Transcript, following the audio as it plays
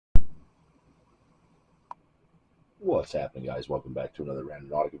What's happening, guys? Welcome back to another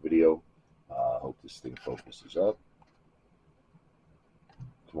Randonautica video. Hope this thing focuses up.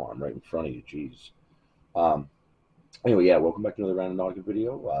 Come on, I'm right in front of you. Jeez. Um, anyway, yeah, welcome back to another Randonautica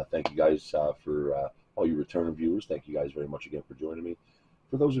video. Thank you guys for all you returning viewers. Thank you guys very much again for joining me.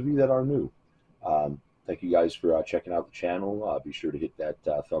 For those of you that are new, thank you guys for checking out the channel. Be sure to hit that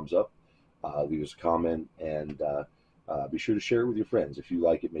thumbs up, leave us a comment, and be sure to share it with your friends. If you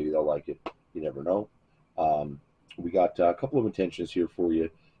like it, maybe they'll like it. You never know. We got a couple of intentions here for you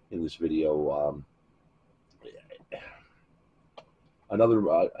in this video.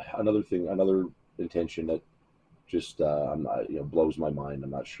 Another intention that just I'm not, blows my mind.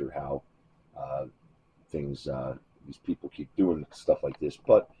 I'm not sure how uh, things these people keep doing stuff like this,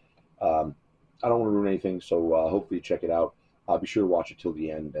 but I don't want to ruin anything. So hopefully you check it out. Be sure to watch it till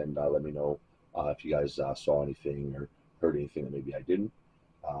the end and let me know if you guys saw anything or heard anything that maybe I didn't.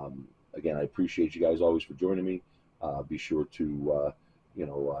 Again, I appreciate you guys always for joining me. Be sure to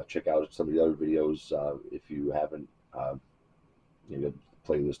check out some of the other videos if you haven't. The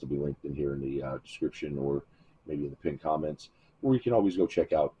playlist will be linked in here in the description or maybe in the pinned comments, or you can always go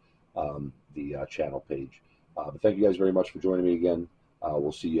check out the channel page. But thank you guys very much for joining me again.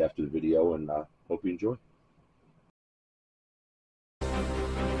 We'll see you after the video, and hope you enjoy.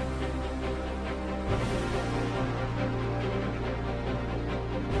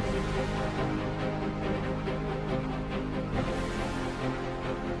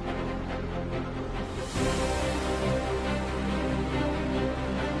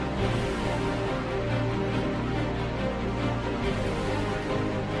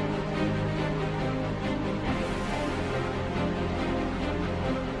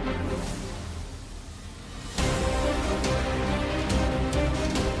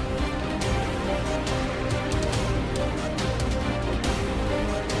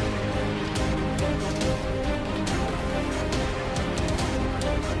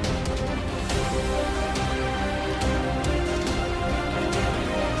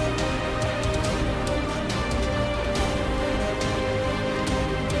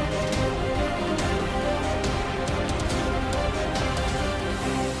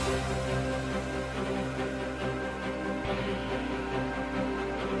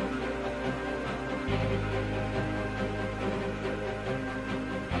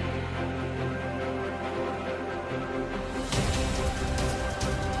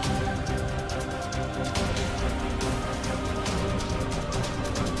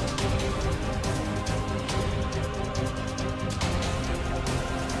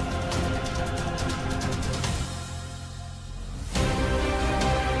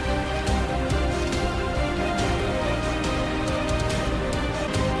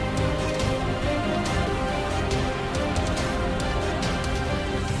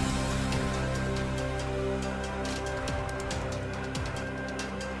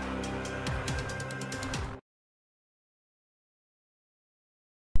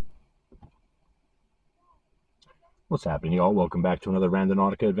 What's happening, y'all? Welcome back to another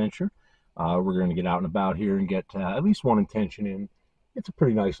Randonautica adventure. We're going to get out and about here and get at least one intention in. It's a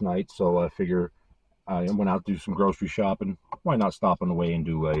pretty nice night, so I figure I went out to do some grocery shopping. Why not stop on the way and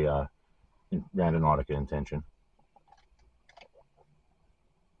do a Randonautica intention?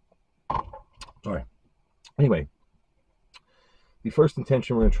 Sorry. Anyway, the first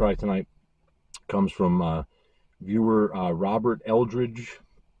intention we're going to try tonight comes from viewer Robert Eldridge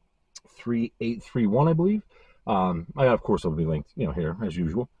 3831, I believe. Of course, it'll be linked, here as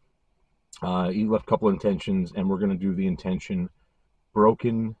usual. He left a couple of intentions, and we're going to do the intention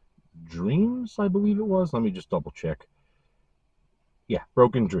Broken Dreams, I believe it was. Let me just double check. Yeah,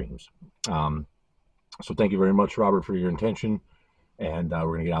 Broken Dreams. So thank you very much, Robert, for your intention, and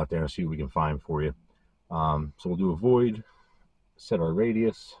we're going to get out there and see what we can find for you. So we'll do a void, set our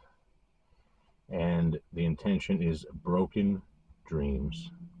radius, and the intention is Broken Dreams.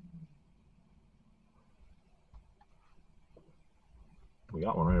 We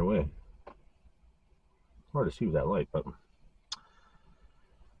got one right away. Hard to see with that light, but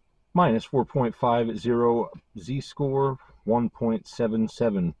minus 4.50 z-score,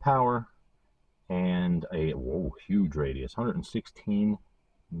 1.77 power, and a huge radius, 116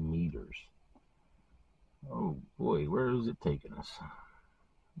 meters. Oh boy, where is it taking us?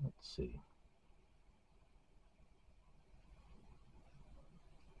 Let's see.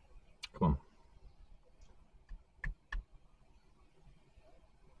 Come on.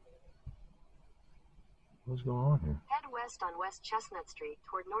 What's going on here? Head west on West Chestnut Street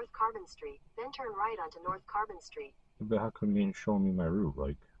toward North Carbon Street, then turn right onto North Carbon Street. But how come you ain't showing me my route?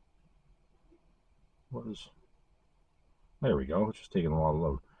 Like, what is... There we go. It's just taking a lot of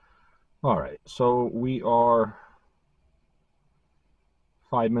load. All right, so we are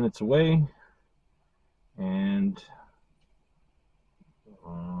 5 minutes away, and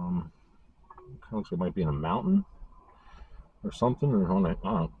kind of looks like it might be in a mountain or something, or on a,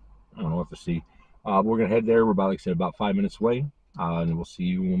 I don't know what to see. We're gonna head there. We're about, like I said, about 5 minutes away, and we'll see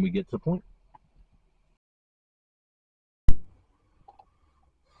you when we get to the point.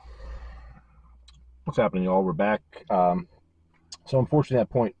 What's happening, y'all? We're back. So unfortunately, that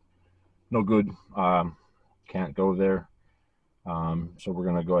point, no good. Can't go there. So we're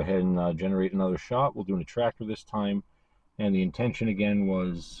gonna go ahead and generate another shot. We'll do a tractor this time, and the intention again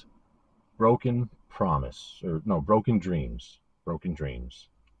was broken promise, or no, broken dreams. Broken dreams.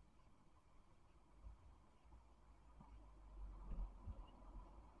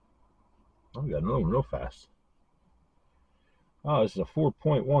 Oh, we got another one real fast. Oh, this is a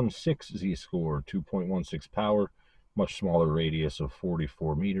 4.16 z-score, 2.16 power, much smaller radius of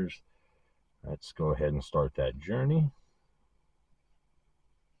 44 meters. Let's go ahead and start that journey.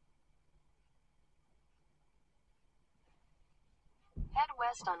 Head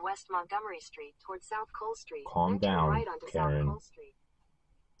west on West Montgomery Street toward South Cole Street. Calm then turn down, right onto Karen. South Cole Street.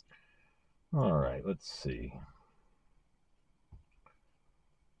 All right, let's see.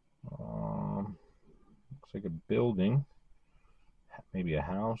 Looks like a building, maybe a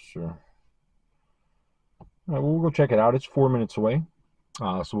house, or... All right, well, we'll go check it out. It's 4 minutes away,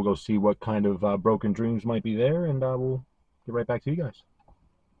 so we'll go see what kind of broken dreams might be there, and we'll get right back to you guys.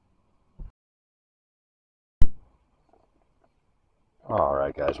 All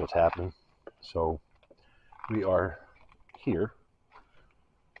right, guys, what's happening? So we are here,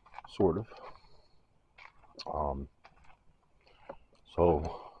 sort of.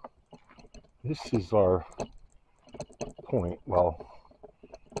 So this is our point. Well,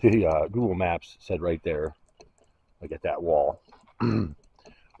 the Google Maps said right there, like at that wall.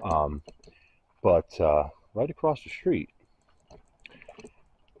 But right across the street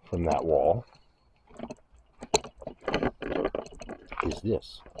from that wall is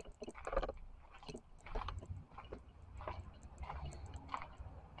this.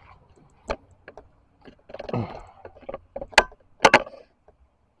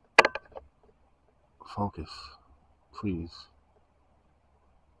 Focus, please.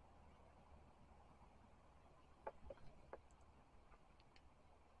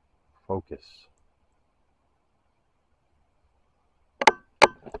 Focus.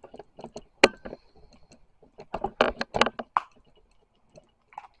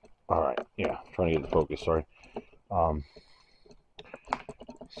 All right, yeah, trying to get the focus, sorry.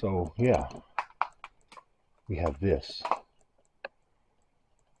 So yeah, we have this.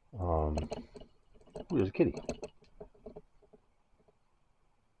 Ooh, there's a kitty.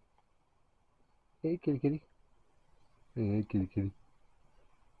 Hey, kitty, kitty. Hey, kitty, kitty.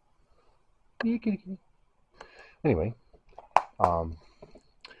 Hey, kitty, kitty. Anyway, so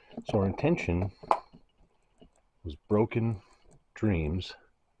our intention was broken dreams,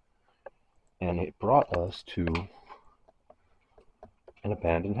 and it brought us to an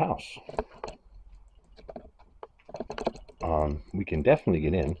abandoned house. We can definitely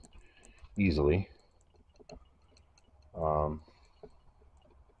get in easily.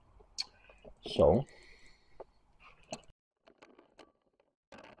 So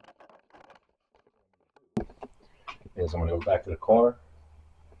is I'm going to go back to the car.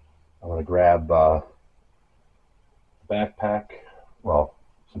 I'm going to grab a backpack. Well,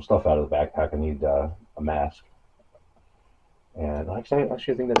 some stuff out of the backpack. I need a mask. And actually, I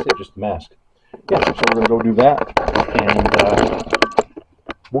think that's it, just the mask. Yeah, so we're going to go do that, and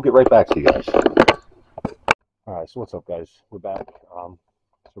we'll get right back to you guys. All right, so what's up, guys? We're back. So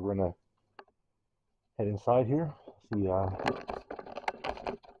we're going to head inside here, see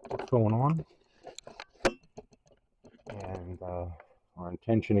what's going on. And our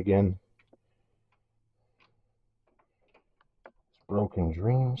intention again is broken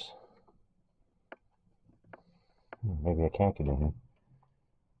dreams. Maybe I can't get in here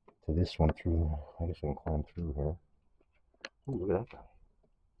to this one through. I guess I can climb through here. Ooh, look at that guy.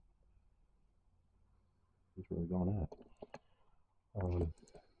 He's really going at.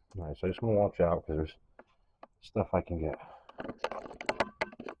 Alright, so I just want to watch out because there's stuff I can get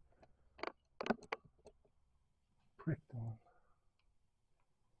pricked on.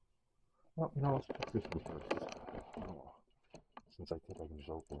 Well, you know, let's check this one first. Oh, since I think I can just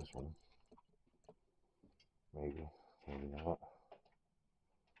open this one. Maybe, maybe not.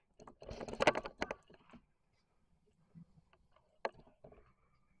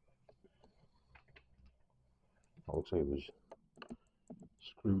 It looks like it was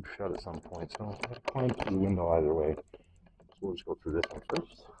screwed shut at some point, so I have to climb through the window either way. So we'll just go through this one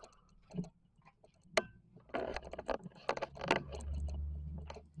first.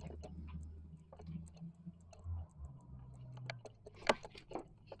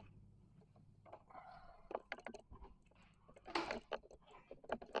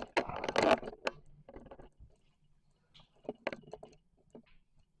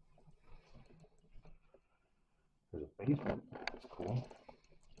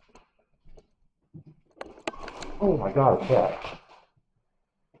 Oh my god, a cat.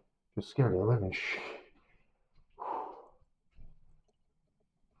 Just scared the living shit.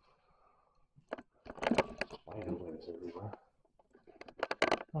 Spider webs everywhere.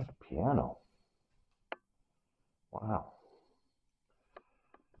 Like a piano. Wow.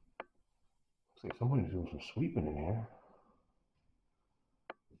 Looks like somebody's doing some sweeping in here.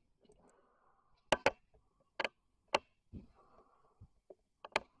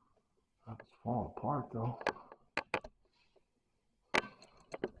 It's falling apart though.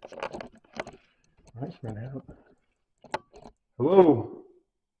 Nice man out. Hello?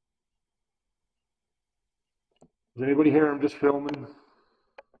 Is anybody here? I'm just filming.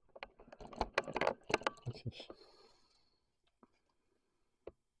 What's this?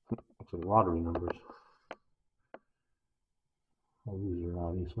 Looks like lottery numbers. I'll lose her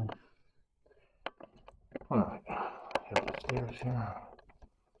obviously. Alright, head upstairs here.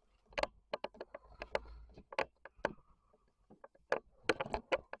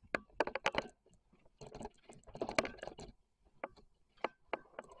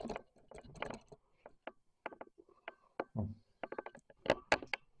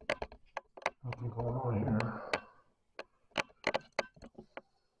 Nothing going on here.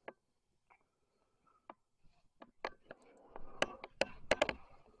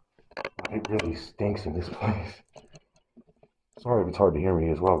 It really stinks in this place. Sorry if it's hard to hear me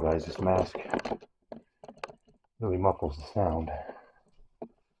as well, guys. This mask really muffles the sound.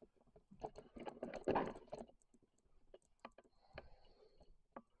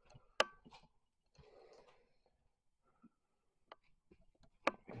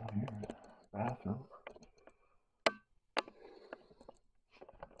 Down here, bathroom.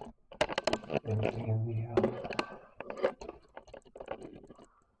 Anything in the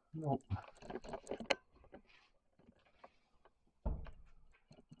nope.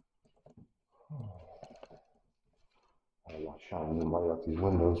 I want to shine the light out these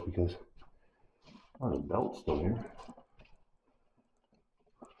windows because there's a belt still here.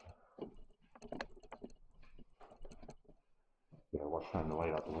 Yeah, I want to shine the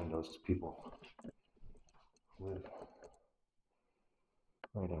light out the windows as people live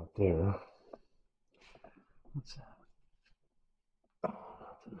right out there. What's that? Oh,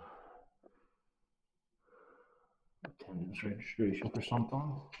 attendance registration for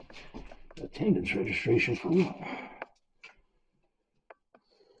something. Attendance registration for what?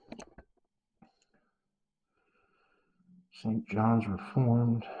 St. John's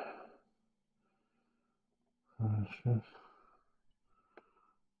Reformed.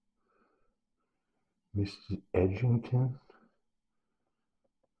 Mrs. Edgington.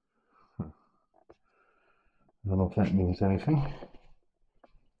 I don't know if that means anything.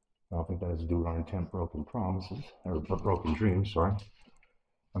 I don't think that has to do with our 10 broken promises, or broken dreams, sorry.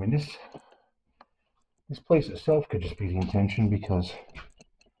 I mean, this place itself could just be the intention because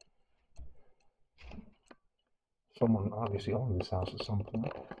someone obviously owned this house at some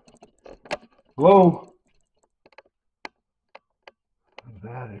point. Hello? An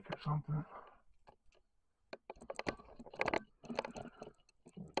attic or something.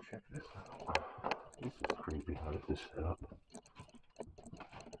 Check this out. This is creepy how this is set up.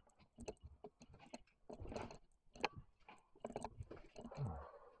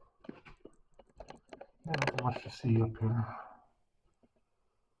 Not much to see up here.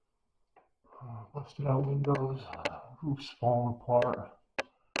 Busted out windows, roof's falling apart.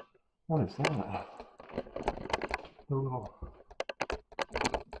 What is that? A little.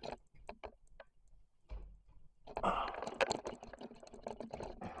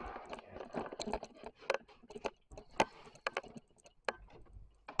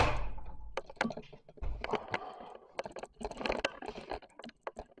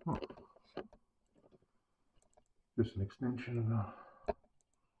 Just an extension of the.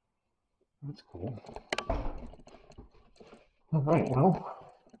 That's cool. All right, well,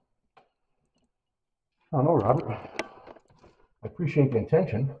 I don't know, Robert. I appreciate the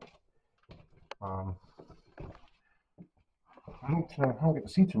intention. I don't get to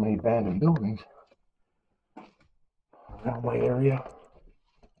see too many abandoned buildings around my area,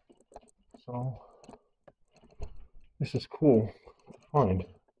 so this is cool to find.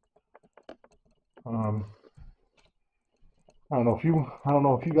 I don't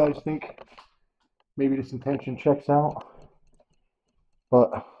know if you guys think maybe this intention checks out,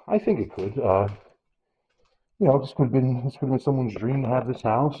 but I think it could. You know, this could have been someone's dream to have this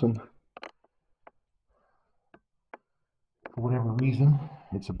house, and for whatever reason,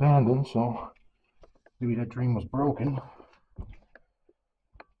 it's abandoned. So maybe that dream was broken.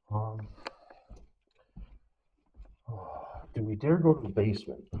 Do we dare go to the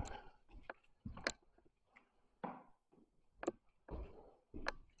basement?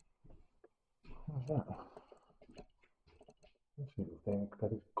 What's that? Let's see if they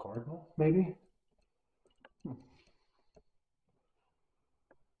got a cardinal, maybe? Do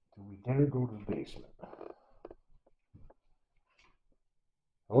we dare go to the basement?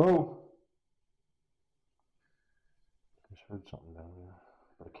 Hello? Just heard something down there.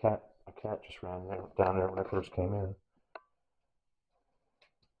 A cat just ran down there when I first came in.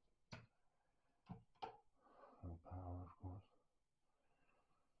 No power, of course.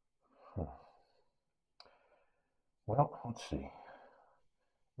 Huh. Well, let's see. I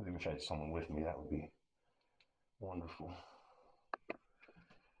really wish I had someone with me. That would be wonderful.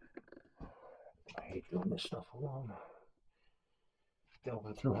 I hate doing this stuff alone.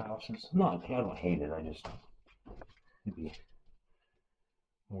 Delving through houses. I don't hate it. It'd be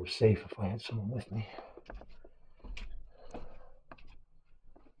more safe if I had someone with me.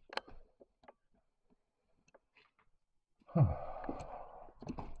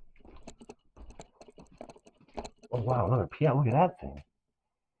 Oh wow, another piano. Look at that thing.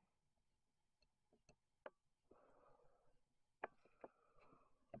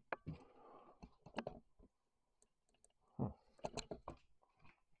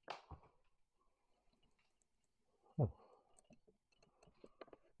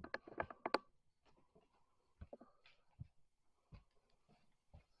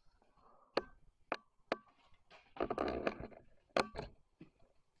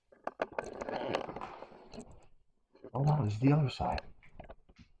 Oh wow, this is the other side.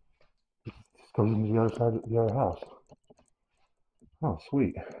 This goes into the other side of the other house. Oh,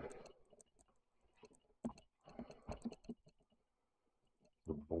 sweet.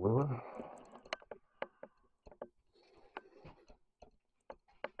 The boiler.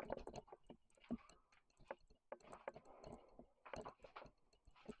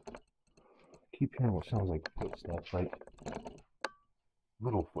 I keep hearing what sounds like footsteps, like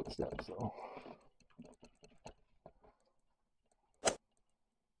little footsteps, though.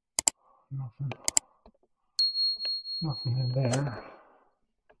 Nothing in there.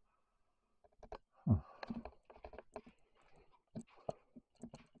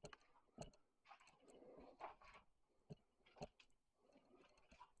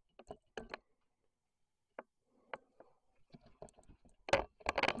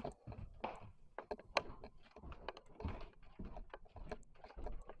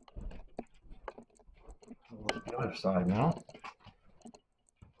 Look at the other side now.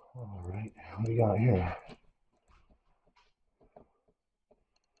 All right, what do we got here?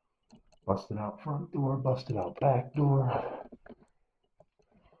 Busted out front door, busted out back door.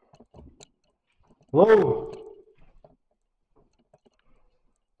 Hello?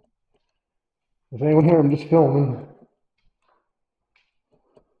 Is anyone here? I'm just filming.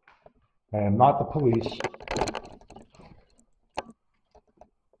 I am not the police.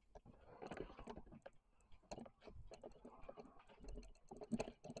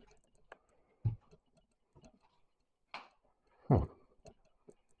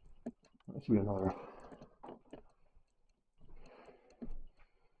 Let's see another.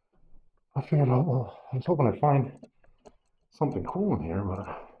 I figured out, I was hoping I'd find something cool in here, but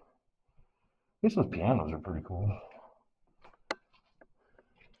I guess those pianos are pretty cool.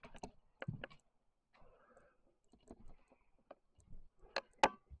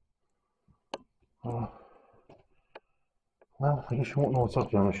 Well, I guess you won't know what's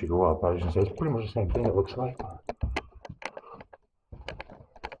up there unless you go up. I was gonna say it's pretty much the same thing, it looks like.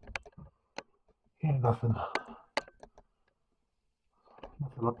 Yeah, nothing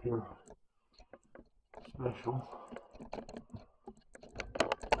up here special.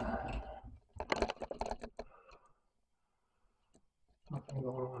 Nothing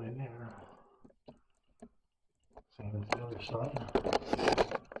going on in there. Same as the other side.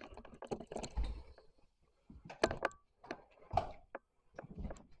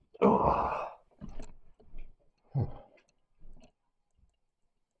 Oh.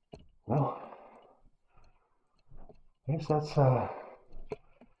 Well, I guess that's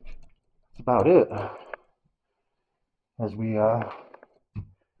about it. As we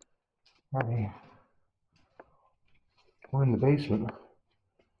we're in the basement.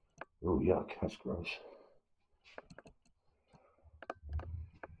 Oh yuck, that's gross.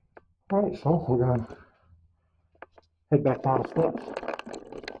 Alright, so we're gonna head back down the steps.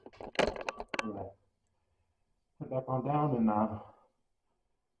 Head back on down and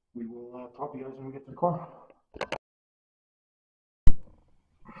we will talk to you guys when we get to the car.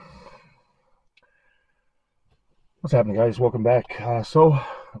 What's happening, guys? Welcome back. Well,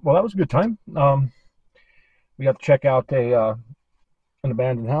 that was a good time. We got to check out an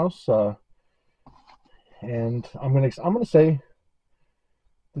abandoned house, and I'm gonna say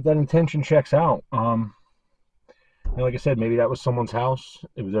that intention checks out. Like I said, maybe that was someone's house.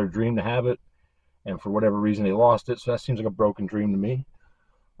 It was their dream to have it, and for whatever reason they lost it. So that seems like a broken dream to me.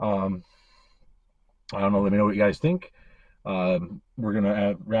 I don't know. Let me know what you guys think. We're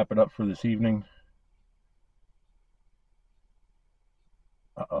gonna wrap it up for this evening.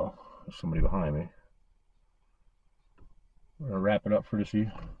 Uh-oh, there's somebody behind me. We're gonna wrap it up for this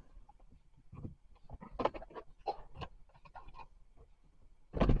evening.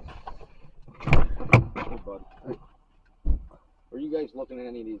 Hey, bud. Are you guys looking at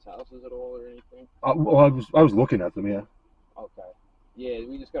any of these houses at all or anything? Well, I was looking at them, yeah. Okay. Yeah,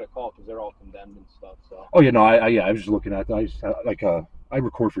 we just got a call because they're all condemned and stuff. So. Oh yeah, no, I was just looking at them. I just I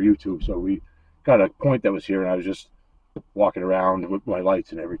record for YouTube, so we got a point that was here, and I was just walking around with my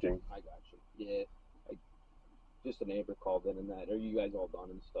lights and everything. I got you. Yeah. Just a neighbor called in and that. Are you guys all done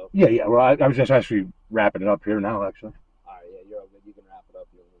and stuff? Yeah. Well, I was just actually wrapping it up here now, actually. All right. Yeah, you're all good. You can wrap it up.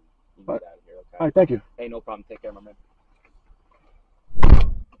 You can All get out of here. Okay. All right, thank you. Hey, no problem. Take care, my man.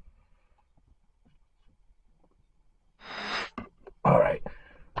 All right.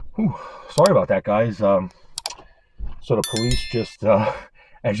 Whew. Sorry about that, guys. So the police just,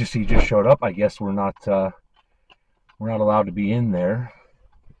 as you see, just showed up. I guess we're not allowed to be in there.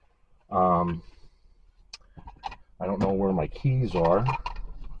 I don't know where my keys are.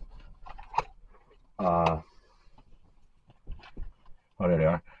 Oh, there they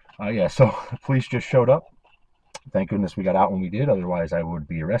are. Yeah. So the police just showed up. Thank goodness we got out when we did. Otherwise, I would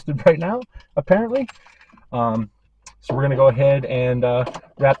be arrested right now, apparently. So we're going to go ahead and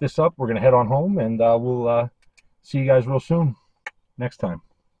wrap this up. We're going to head on home, and we'll see you guys real soon next time.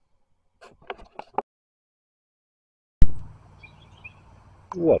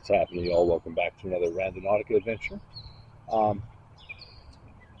 What's happening, y'all? Welcome back to another Randonautica adventure.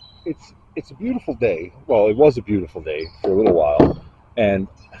 It's a beautiful day. Well, it was a beautiful day for a little while, and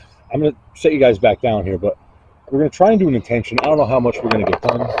I'm going to set you guys back down here, but we're going to try and do an intention. I don't know how much we're going to get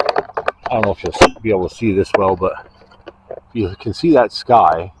done. I don't know if you'll be able to see this well, but you can see that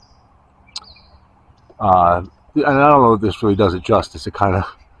sky. And I don't know if this really does it justice. It kind of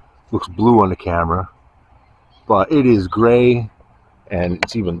looks blue on the camera, but it is gray, and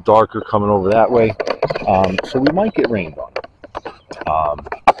it's even darker coming over that way. So we might get rained on.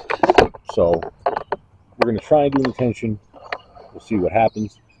 So we're going to try and do an intention. We'll see what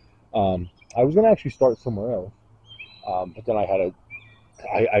happens. I was going to actually start somewhere else, but then I had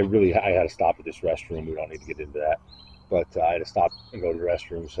to stop at this restroom. We don't need to get into that, but I had to stop and go to the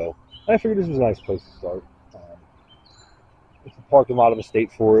restroom. So I figured this was a nice place to start. It's a parking lot of a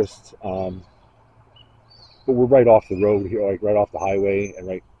state forest, but we're right off the road here, like right off the highway and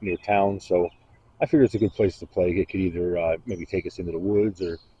right near town. So I figure it's a good place to play. It could either maybe take us into the woods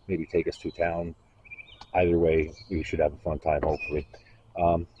or maybe take us to town. Either way, we should have a fun time, hopefully.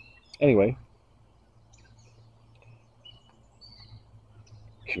 Anyway,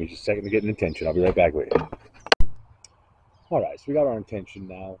 give me just a second to get an intention. I'll be right back with you. All right, so we got our intention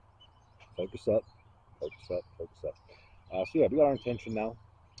now. Focus up, focus up, focus up. So yeah, we got our intention now.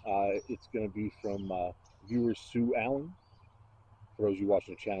 It's going to be from viewer Sue Allen. For those of you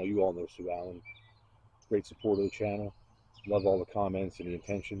watching the channel, you all know Sue Allen. Great supporter of the channel. Love all the comments and the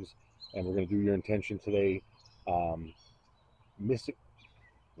intentions. And we're going to do your intention today. Missing,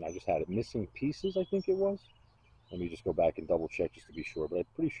 I just had it. Missing pieces, I think it was. Let me just go back and double check just to be sure. But I'm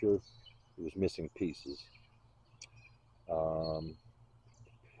pretty sure it was missing pieces.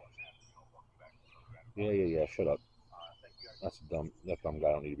 Yeah. Shut up. That's that dumb guy.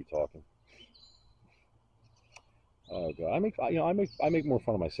 I don't need to be talking. Oh god, I make more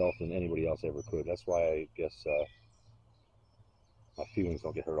fun of myself than anybody else ever could. That's why I guess my feelings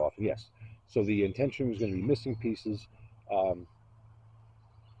don't get hurt often. Yes. So the intention was going to be missing pieces. I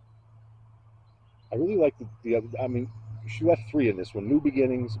really like the other. I mean, she left 3 in this one: new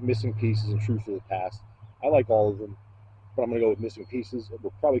beginnings, missing pieces, and truth of the past. I like all of them, but I'm going to go with missing pieces.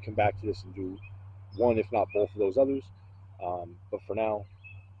 We'll probably come back to this and do one, if not both of those others. But for now,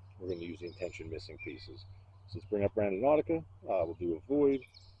 we're going to use the intention missing pieces. So let's bring up Randonautica. We'll do a void.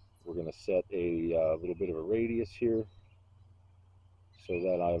 We're going to set a little bit of a radius here so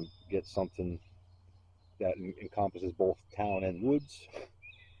that I get something that encompasses both town and woods.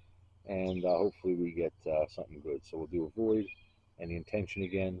 And hopefully we get something good. So we'll do a void. And the intention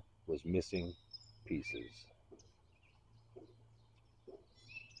again was missing pieces. What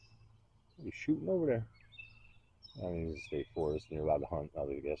are you shooting over there? I mean, it's a state forest and you're allowed to hunt, I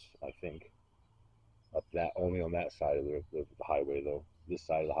guess, I think. Up that, only on that side of the highway though. This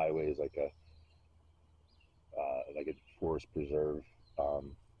side of the highway is like a forest preserve.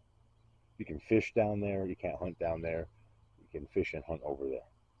 You can fish down there. You can't hunt down there. You can fish and hunt over there.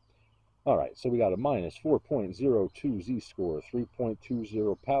 All right, so we got a minus 4.02 z-score,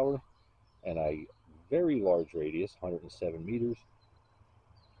 3.20 power, and a very large radius, 107 meters.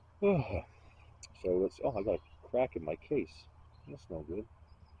 So let's, oh, I got a crack in my case. That's no good.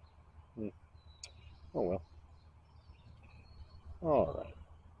 Oh well. All right.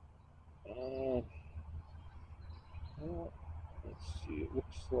 Well, let's see. It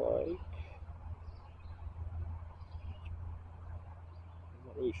looks like I'm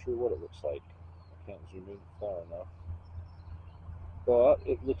not really sure what it looks like. I can't zoom in far enough, but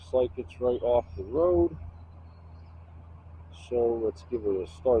it looks like it's right off the road. So let's give it a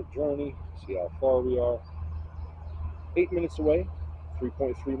start journey. See how far we are. 8 minutes away,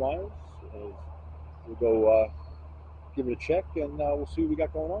 3.3 miles. We'll go give it a check, and we'll see what we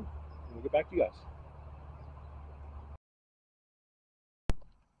got going on. And we'll get back to you guys.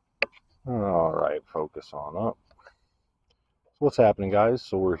 All right, focus on up. So what's happening, guys?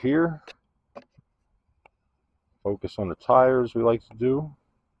 So we're here. Focus on the tires, we like to do.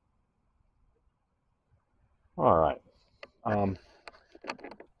 All right.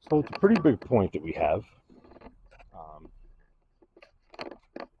 So it's a pretty big point that we have.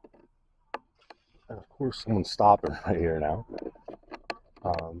 And of course, someone's stopping right here now.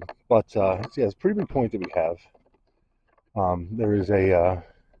 But yeah, it's a pretty big point that we have. There is a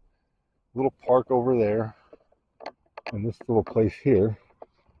little park over there, and this little place here,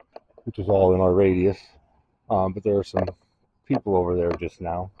 which is all in our radius. But there are some people over there just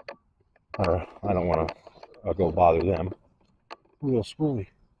now. I don't want to go bother them. A little squirrely.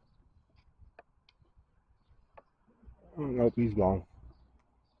 Nope, he's gone.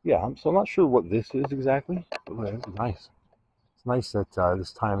 Yeah, so I'm not sure what this is exactly, but it's nice. It's nice that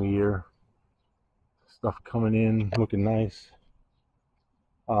this time of year, stuff coming in, looking nice.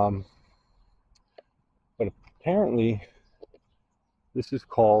 But apparently, this is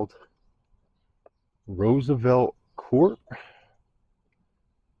called Roosevelt Court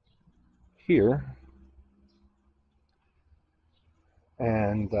here,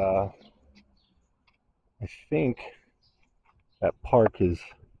 and I think that park has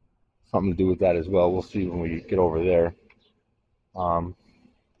something to do with that as well. We'll see when we get over there. But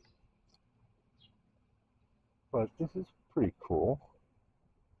this is pretty cool.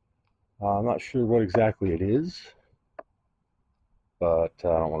 I'm not sure what exactly it is, but I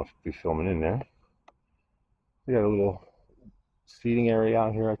don't want to be filming in there. We got a little seating area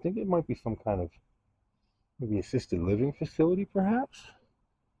out here. I think it might be some kind of maybe assisted living facility, perhaps,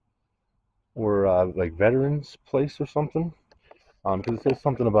 or like veterans place or something. Because it says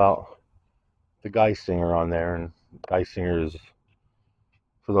something about the Geisinger on there, and Geisinger is,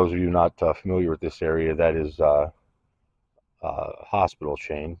 for those of you not familiar with this area, that is a hospital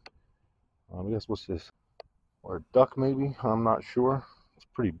chain. I guess what's this? Or a duck maybe? I'm not sure. It's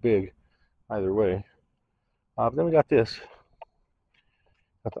pretty big either way. But then we got this.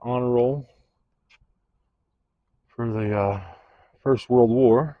 Got the honor roll for the First World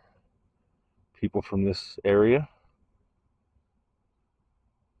War. People from this area.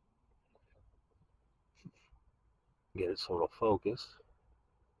 Get it sort of focused.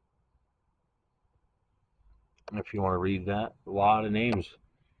 If you want to read that, a lot of names,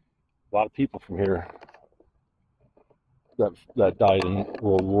 a lot of people from here that died in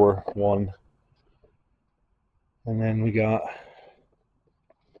World War One. And then we got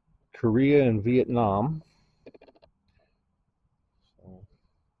Korea and Vietnam. So,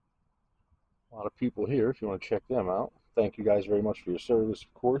 a lot of people here if you want to check them out. Thank you guys very much for your service,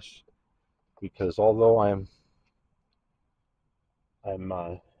 of course, because although I'm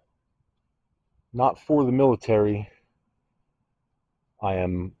not for the military, I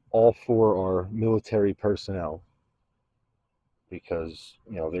am all for our military personnel, because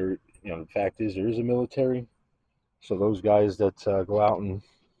the fact is there is a military. So those guys that go out and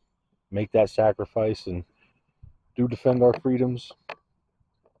make that sacrifice and do defend our freedoms,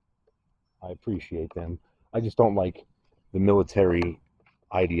 I appreciate them. I just don't like the military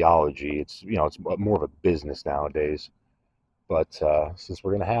ideology. It's it's more of a business nowadays. But since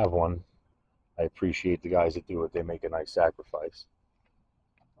we're gonna have one, I appreciate the guys that do it. They make a nice sacrifice.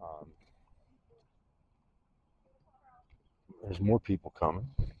 There's more people coming.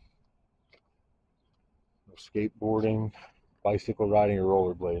 Skateboarding, bicycle riding, or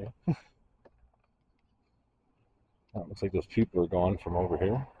rollerblading. Looks like those people are gone from over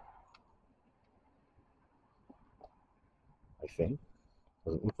here. I think.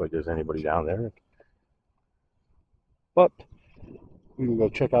 Doesn't look like there's anybody down there. But we will go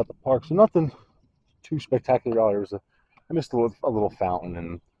check out the park. So nothing too spectacular. I missed a little fountain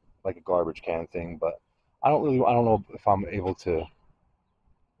and like a garbage can thing, but I don't know if I'm able to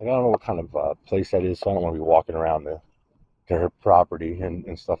Like, I don't know what kind of place that is, so I don't want to be walking around their property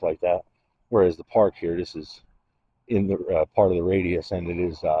and stuff like that. Whereas the park here, this is in the part of the radius, and it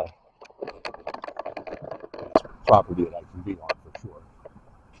is property that I can be on for sure.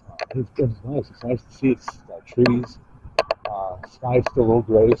 It's nice. It's nice to see. It's trees. Sky's still a little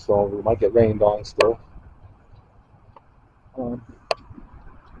gray, so we might get rained on still.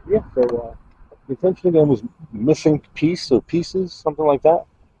 Yeah, so the intention again was missing piece or pieces, something like that.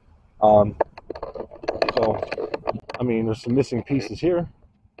 So, I mean, there's some missing pieces here.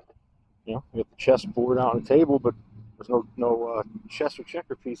 You know, you got the chessboard out on the table, but there's no chess or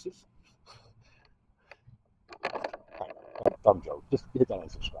checker pieces. Dumb joke. Just hit that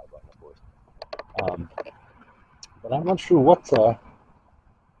unsubscribe button, of course. But I'm not sure what we're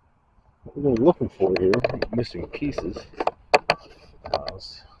really looking for here. Missing pieces.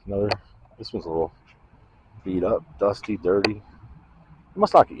 This one's a little beat up, dusty, dirty. It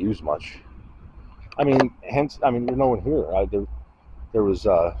must not get used much. I mean, there's no one here. There was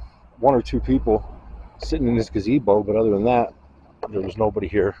one or two people sitting in this gazebo, but other than that, there was nobody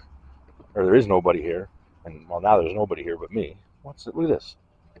here, or there is nobody here. And well, now there's nobody here but me. Look at this.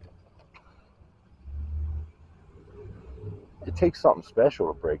 It takes something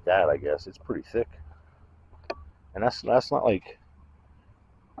special to break that, I guess. It's pretty thick, and that's not like,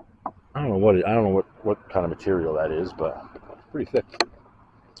 I don't know what kind of material that is, but it's pretty thick.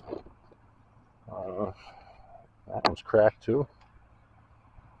 That one's cracked too.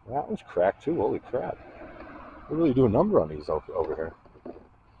 That one's cracked too. Holy crap! We really do a number on these over here.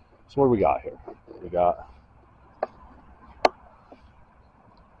 So what do we got here? We got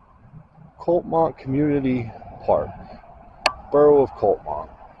Coltmont Community Park, Borough of Coltmont,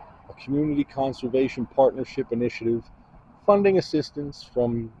 a community conservation partnership initiative, funding assistance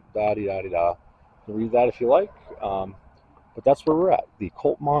from da-di-da-di-da. You can read that if you like, but that's where we're at, the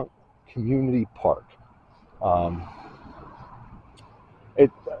Coltmont Community Park.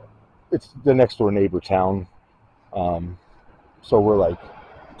 It's the next door neighbor town, so we're like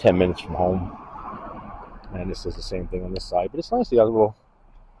 10 minutes from home, and this is the same thing on this side, but it's nice. They got a little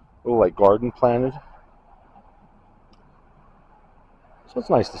like garden planted, so it's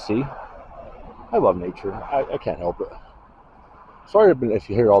nice to see. I love nature. I can't help it. Sorry if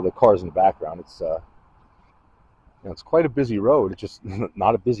you hear all the cars in the background. It's it's quite a busy road. It's just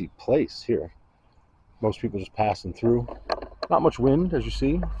not a busy place here. Most people just passing through. Not much wind, as you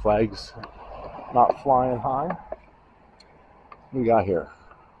see. Flags not flying high. What we got here?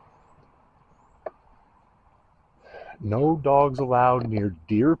 No dogs allowed near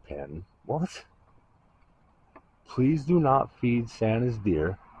deer pen. What? Please do not feed Santa's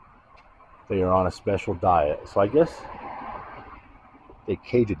deer. They are on a special diet. So I guess they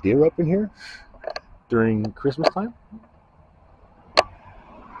cage a deer up in here during Christmas time?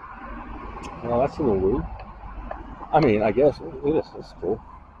 Well, that's a little weird. I mean, I guess, look at this. This is cool.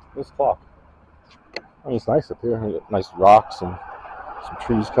 This clock. I mean, it's nice up here. Nice rocks and some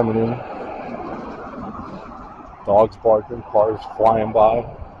trees coming in. Dogs barking, cars flying by.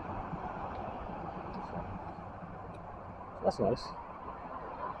 That's nice.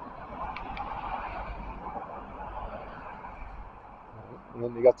 And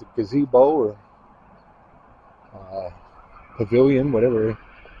then you got the gazebo or pavilion, whatever.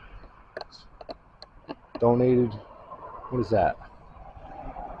 Donated. What is that?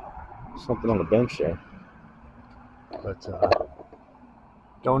 Something on the bench there. But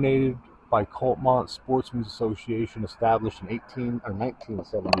donated by Coltmont Sportsmen's Association, established in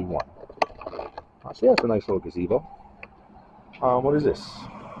 1971. So yeah, it's a nice little gazebo. What is this?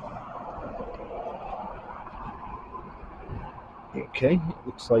 Okay, it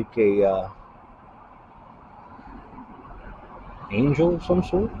looks like a angel of some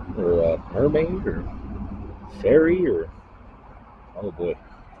sort, or a mermaid, or fairy, or oh boy,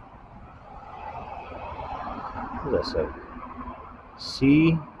 what does that say?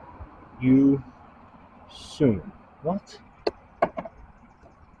 See you soon. What?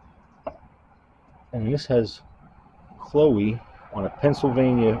 And this has Chloe on a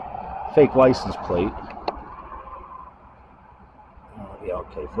Pennsylvania fake license plate. Yeah,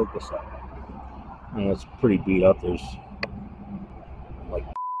 okay, focus up. And it's pretty beat up. There's like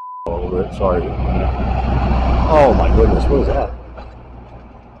all over it. Sorry. Oh my goodness, what is that?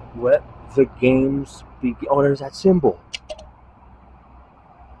 Let the games begin. Oh, there's that symbol.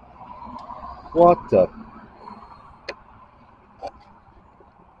 What the?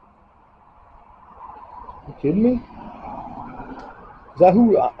 You kidding me? Is that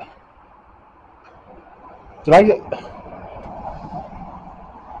who? Did I get?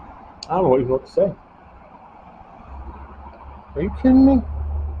 I don't know even what to say. Are you kidding me?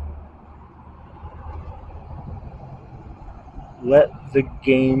 Let the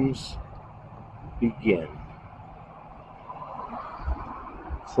games begin.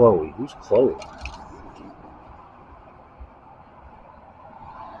 Chloe. Who's Chloe?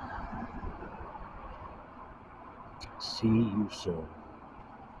 See you soon.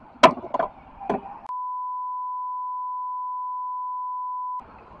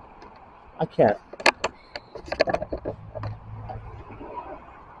 I can't.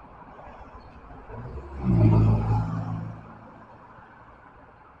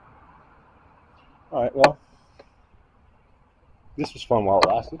 All right, well, this was fun while it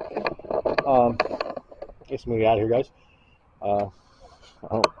lasted. I guess I'm gonna get out of here, guys. I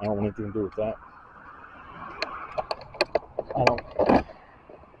don't want anything to do with that.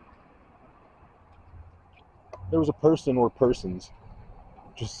 There was a person or persons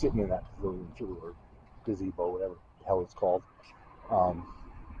just sitting in that pavilion too, or gazebo, whatever the hell it's called. I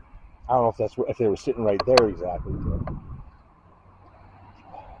don't know if that's if they were sitting right there exactly. But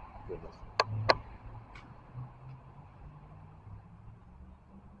goodness.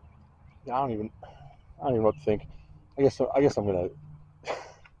 I don't even know what to think. I guess I'm gonna.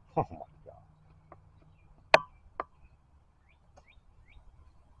 Oh my god!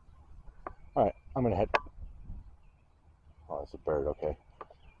 All right, I'm gonna head. Oh, that's a bird. Okay.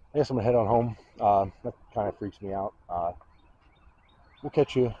 I guess I'm gonna head on home. That kind of freaks me out. We'll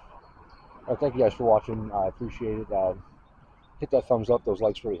catch you. Thank you guys for watching. I appreciate it. Hit that thumbs up. Those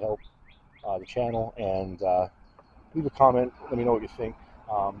likes really help the channel. And leave a comment. Let me know what you think.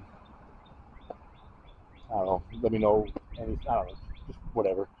 I don't know. Let me know any. I don't know. Just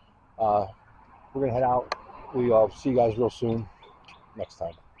whatever. We're gonna head out. We'll see you guys real soon. Next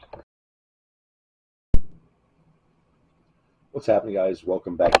time. What's happening, guys?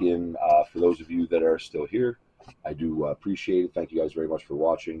 Welcome back in. For those of you that are still here, I do appreciate it. Thank you guys very much for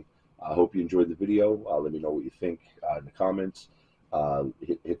watching. I hope you enjoyed the video. Let me know what you think in the comments.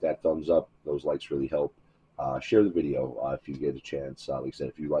 Hit that thumbs up. Those likes really help. Share the video if you get a chance. Like I said,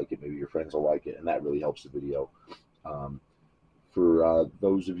 if you like it, maybe your friends will like it, and that really helps the video. For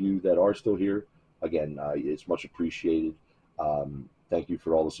those of you that are still here, again, it's much appreciated. Thank you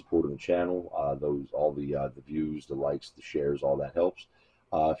for all the support on the channel. All the views, the likes, the shares, all that helps.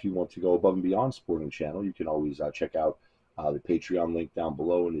 If you want to go above and beyond supporting the channel, you can always check out the Patreon link down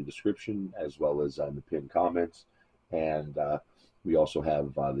below in the description, as well as in the pinned comments. And we also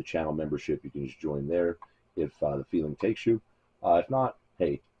have the channel membership. You can just join there if the feeling takes you. If not,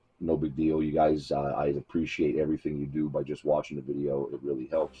 hey, no big deal. You guys, I appreciate everything you do by just watching the video. It really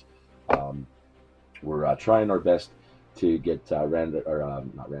helps. We're trying our best to get not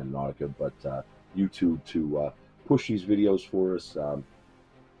Randonautica, but YouTube to push these videos for us.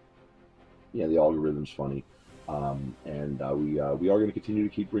 Yeah, the algorithm's funny, and we are going to continue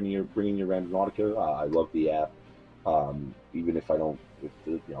to keep bringing you Randonautica. I love the app. Even if I don't,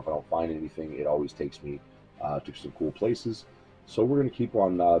 if I don't find anything, it always takes me to some cool places. So we're going to keep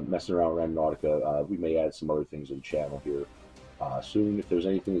on messing around with Randonautica. We may add some other things to the channel here soon. If there's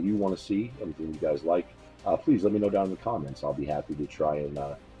anything that you want to see, anything you guys like, please let me know down in the comments. I'll be happy to try and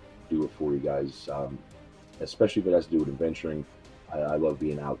do it for you guys, especially if it has to do with adventuring. I love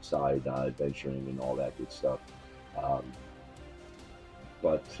being outside, adventuring, and all that good stuff. Yeah,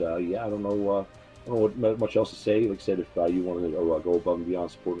 I don't know what much else to say. Like I said, if you want to go above and beyond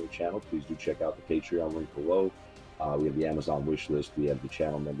supporting the channel, please do check out the Patreon link below. We have the Amazon wish list. We have the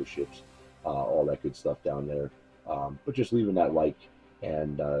channel memberships, all that good stuff down there. But just leaving that like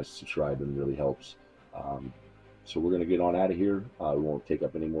and subscribing really helps. So we're going to get on out of here. We won't take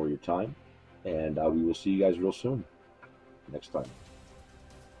up any more of your time. And we will see you guys real soon. Next time.